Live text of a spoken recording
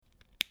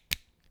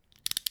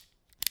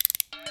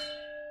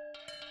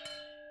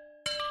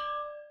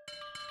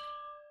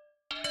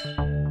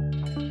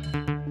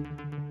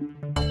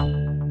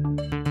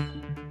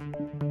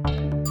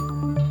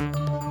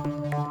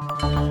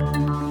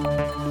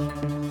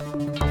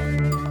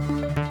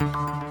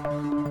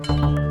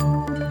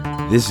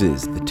This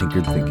is the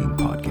Tinkered Thinking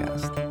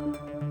Podcast.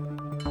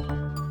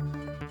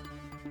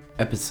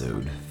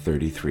 Episode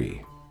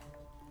 33,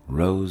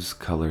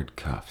 Rose-Colored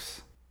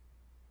Cuffs.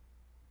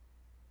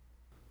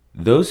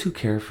 Those who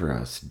care for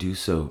us do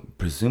so,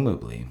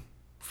 presumably,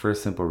 for a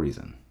simple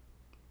reason.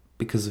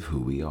 Because of who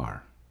we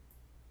are.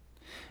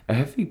 A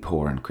heavy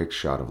pour and quick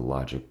shot of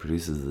logic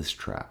produces this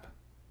trap.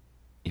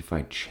 If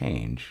I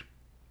change,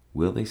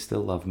 will they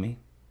still love me?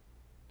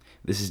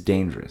 This is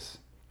dangerous.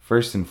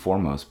 First and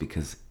foremost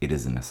because it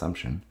is an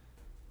assumption.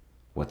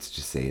 What's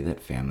to say that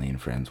family and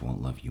friends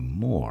won't love you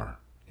more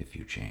if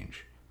you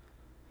change?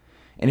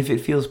 And if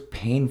it feels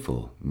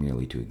painful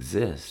merely to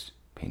exist,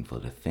 painful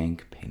to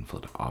think,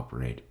 painful to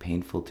operate,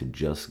 painful to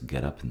just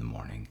get up in the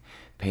morning,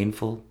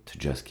 painful to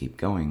just keep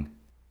going,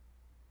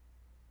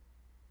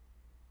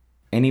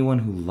 anyone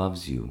who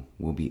loves you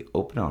will be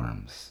open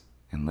arms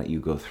and let you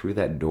go through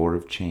that door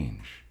of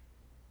change.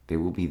 They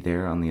will be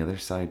there on the other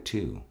side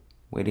too,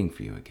 waiting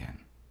for you again.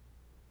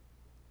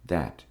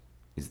 That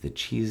is the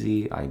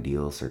cheesy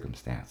ideal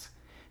circumstance,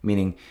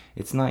 meaning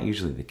it's not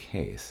usually the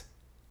case.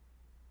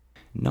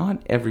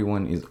 Not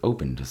everyone is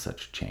open to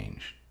such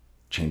change.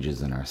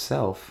 Changes in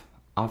ourself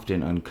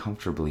often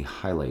uncomfortably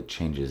highlight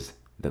changes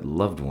that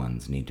loved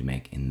ones need to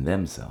make in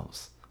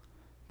themselves.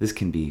 This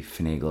can be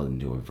finagled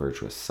into a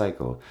virtuous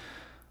cycle,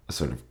 a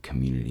sort of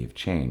community of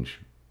change,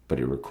 but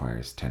it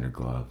requires tender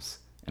gloves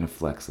and a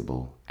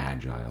flexible,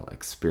 agile,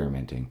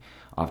 experimenting,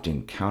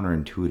 often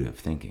counterintuitive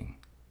thinking.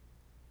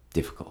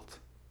 Difficult.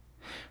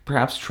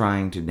 Perhaps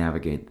trying to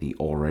navigate the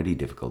already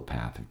difficult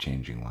path of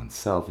changing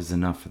oneself is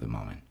enough for the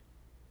moment.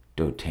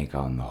 Don't take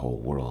on the whole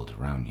world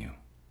around you.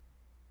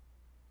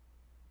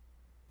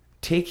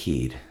 Take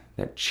heed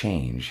that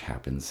change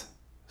happens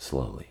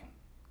slowly.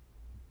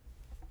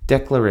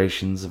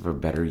 Declarations of a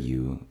better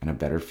you and a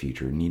better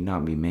future need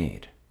not be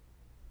made.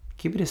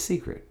 Keep it a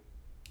secret.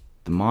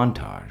 The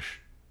montage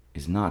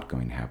is not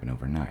going to happen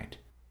overnight.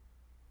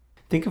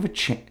 Think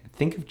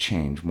of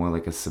change more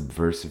like a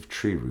subversive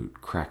tree root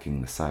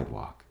cracking the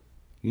sidewalk.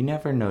 You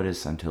never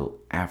notice until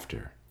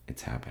after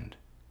it's happened.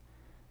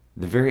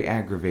 The very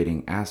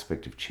aggravating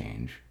aspect of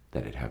change,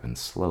 that it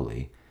happens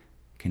slowly,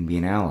 can be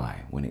an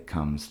ally when it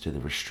comes to the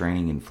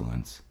restraining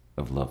influence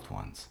of loved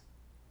ones.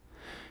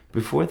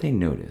 Before they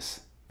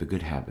notice, the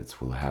good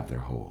habits will have their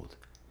hold.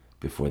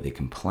 Before they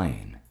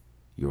complain,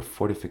 your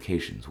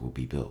fortifications will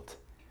be built.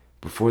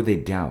 Before they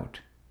doubt,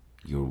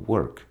 your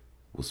work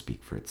will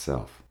speak for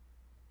itself.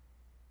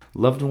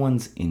 Loved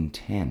ones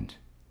intend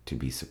to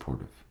be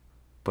supportive,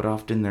 but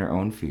often their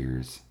own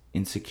fears,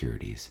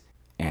 insecurities,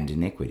 and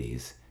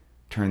iniquities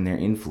turn their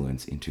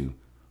influence into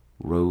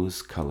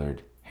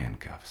rose-colored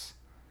handcuffs,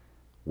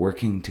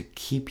 working to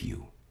keep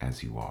you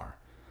as you are,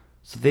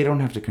 so they don't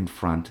have to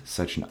confront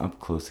such an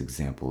up-close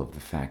example of the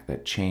fact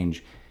that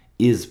change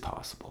is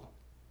possible,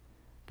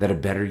 that a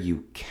better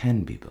you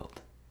can be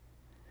built,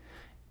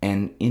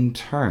 and in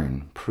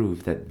turn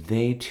prove that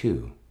they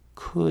too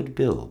could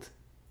build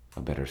a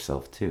better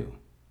self too.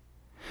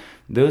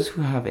 Those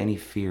who have any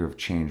fear of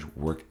change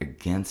work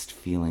against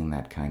feeling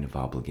that kind of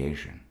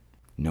obligation,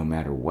 no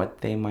matter what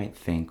they might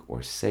think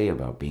or say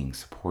about being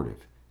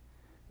supportive.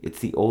 It's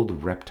the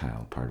old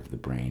reptile part of the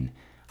brain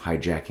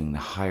hijacking the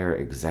higher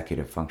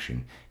executive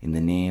function in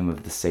the name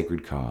of the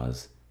sacred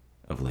cause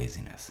of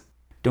laziness.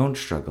 Don't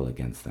struggle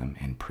against them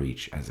and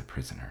preach as a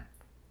prisoner.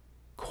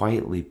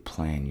 Quietly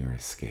plan your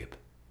escape.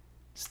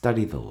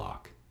 Study the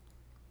lock.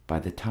 By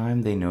the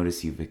time they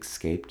notice you've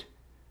escaped,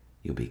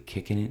 you'll be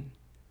kicking it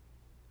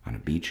on a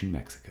beach in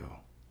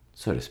Mexico,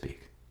 so to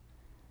speak.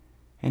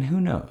 And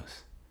who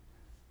knows?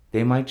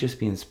 They might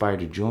just be inspired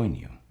to join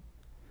you,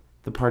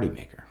 the party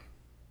maker.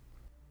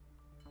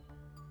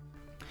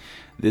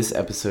 This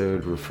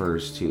episode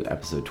refers to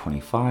episode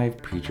 25,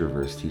 Preacher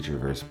vs. Teacher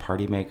vs.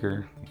 Party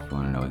Maker. If you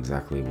want to know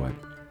exactly what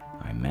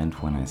I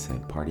meant when I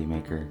said party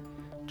maker,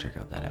 check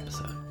out that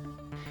episode.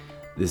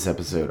 This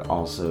episode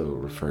also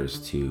refers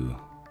to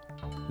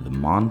the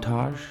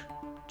montage.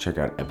 Check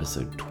out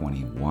episode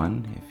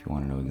 21 if you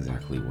want to know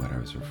exactly what I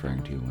was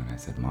referring to when I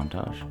said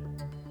montage.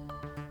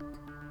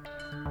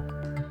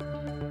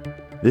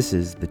 This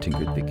is the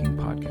Tinkered Thinking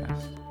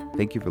Podcast.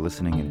 Thank you for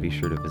listening, and be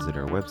sure to visit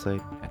our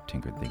website at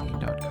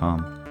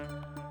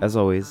tinkeredthinking.com. As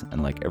always,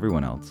 and like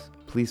everyone else,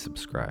 please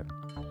subscribe.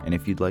 And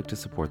if you'd like to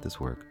support this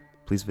work,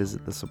 please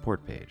visit the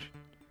support page.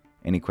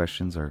 Any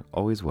questions are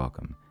always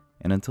welcome.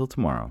 And until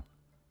tomorrow,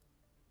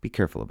 be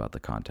careful about the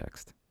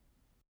context.